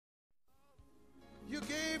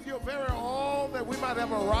give your very all that we might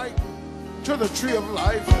have a right to the tree of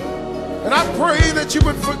life. And I pray that you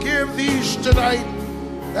would forgive these tonight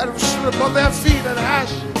that have stood upon their feet and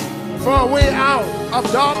asked for a way out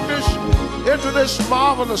of darkness into this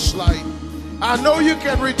marvelous light. I know you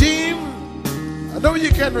can redeem. I know you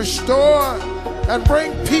can restore and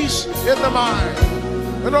bring peace in the mind.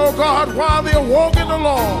 And oh God, while they're walking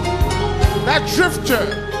along, that drifter,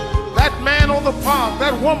 that man on the path,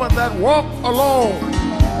 that woman that walked alone,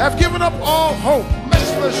 have given up all hope.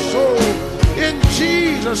 Bless their soul in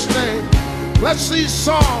Jesus' name. Bless these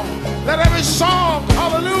songs. Let every song,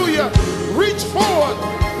 hallelujah, reach forward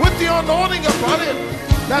with the anointing upon it,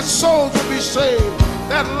 that souls will be saved,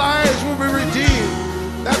 that lives will be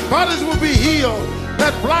redeemed, that bodies will be healed,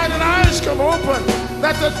 that blinded eyes come open,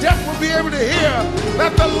 that the deaf will be able to hear,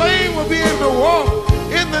 that the lame will be able to walk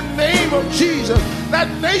in the name of Jesus, that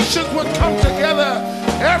nations would come together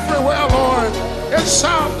everywhere, Lord, in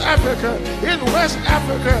South Africa, in West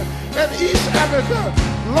Africa, in East Africa,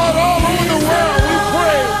 Lord, all over the world, we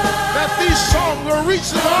pray that these songs will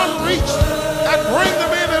reach the unreached and bring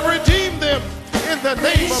them in and redeem them in the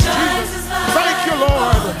name of Jesus. Thank you,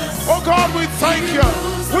 Lord. Oh God, we thank you.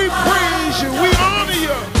 We praise you. We honor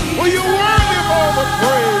you. For you're worthy of all the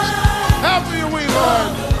praise. Have your way,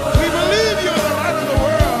 Lord. We believe you're the light of the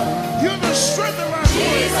world. You're the strength of our soul.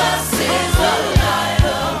 Jesus is the light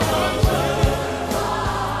of the world.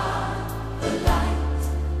 The light.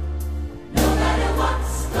 No matter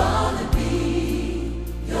what's gonna be,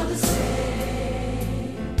 you're the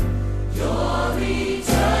same. Your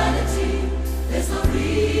eternity, there's no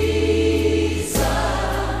reason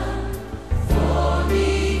for me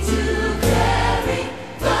to carry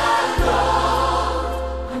the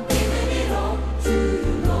load. I'm giving it all to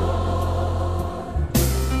you, Lord.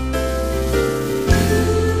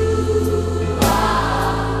 You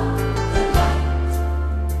are the light.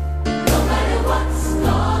 No matter what's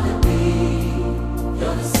gonna be,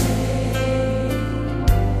 you're the same.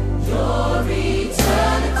 Your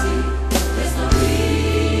eternity, there's no reason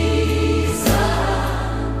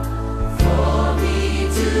for me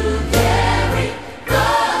to carry the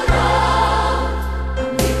load.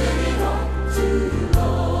 I'm giving it all to you,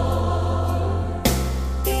 Lord.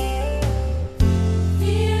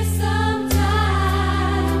 Fear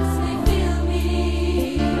sometimes may fill me.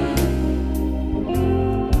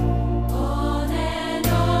 On and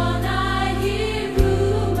on I hear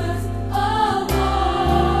rumors of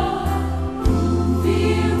war.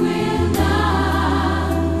 Fear will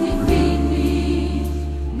not defeat me,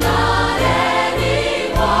 not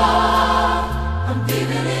anymore. I'm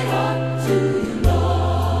giving it all to you, Lord.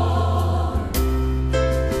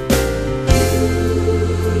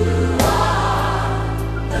 You are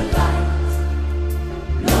the light.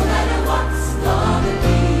 No matter what's gonna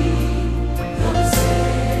be, you're the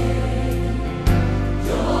same.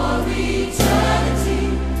 Your eternity,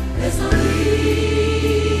 there's no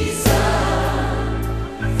reason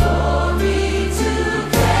for me to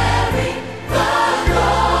carry the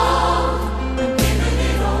load. I'm giving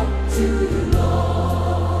it all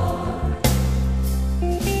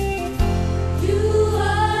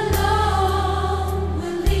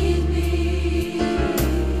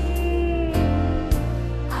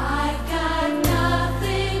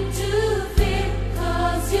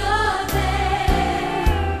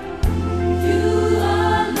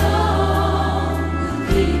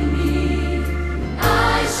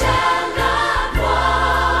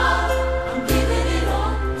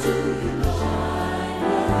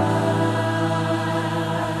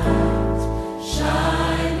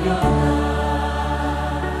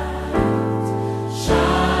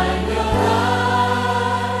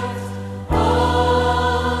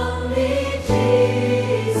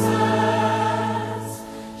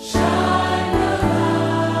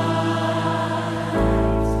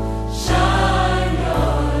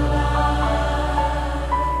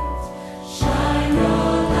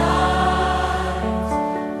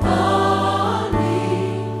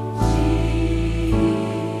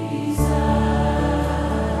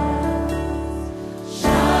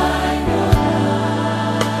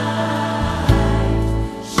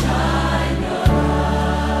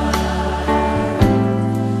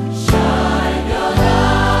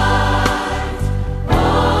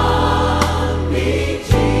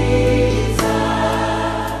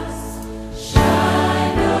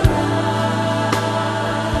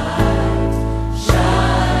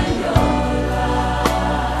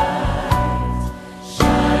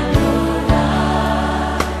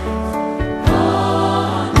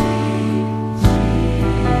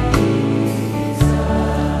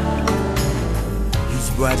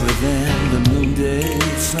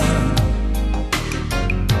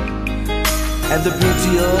and the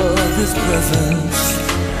beauty of His presence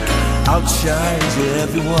outshines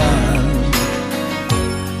everyone.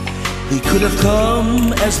 He could have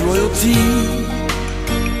come as royalty,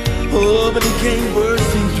 oh, but He came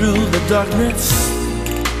bursting through the darkness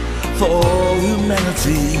for all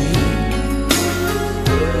humanity.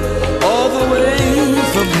 All the way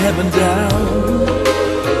from heaven down,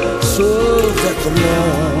 so that the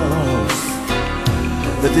lost,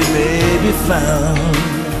 that they may be found.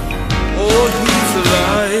 Oh, He's the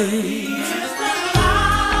light,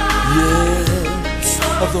 yes,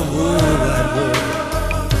 of the whole wide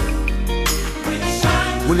world.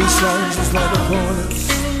 When He shines His light upon us,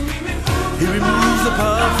 He removes the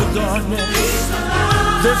power of darkness.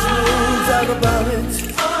 There's no doubt about it,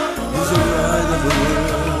 He's the light of the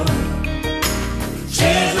world.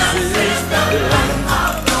 Jesus is the light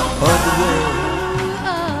of the world.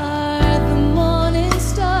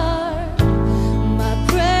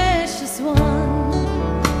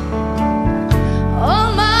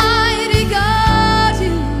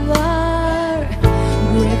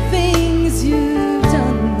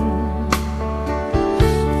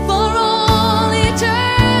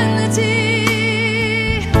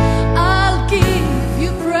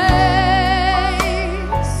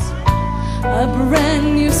 A brand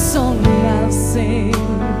new song I'll sing.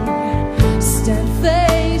 Stand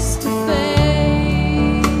face to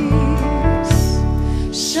face.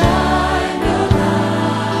 Shine your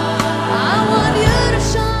light. I want you to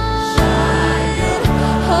shine.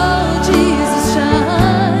 Oh, Jesus,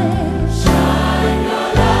 shine. Shine your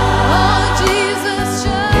light. Oh, Jesus,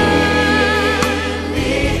 shine.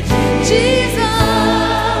 Jesus,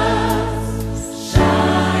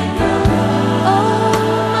 shine your light. Oh,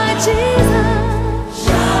 my Jesus.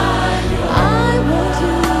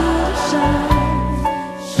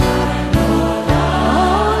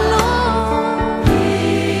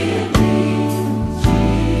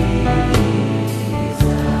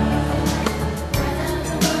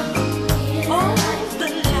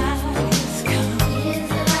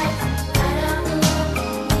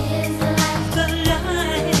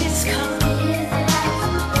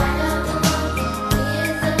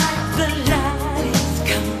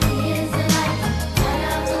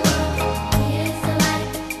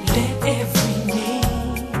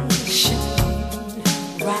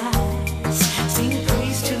 Right.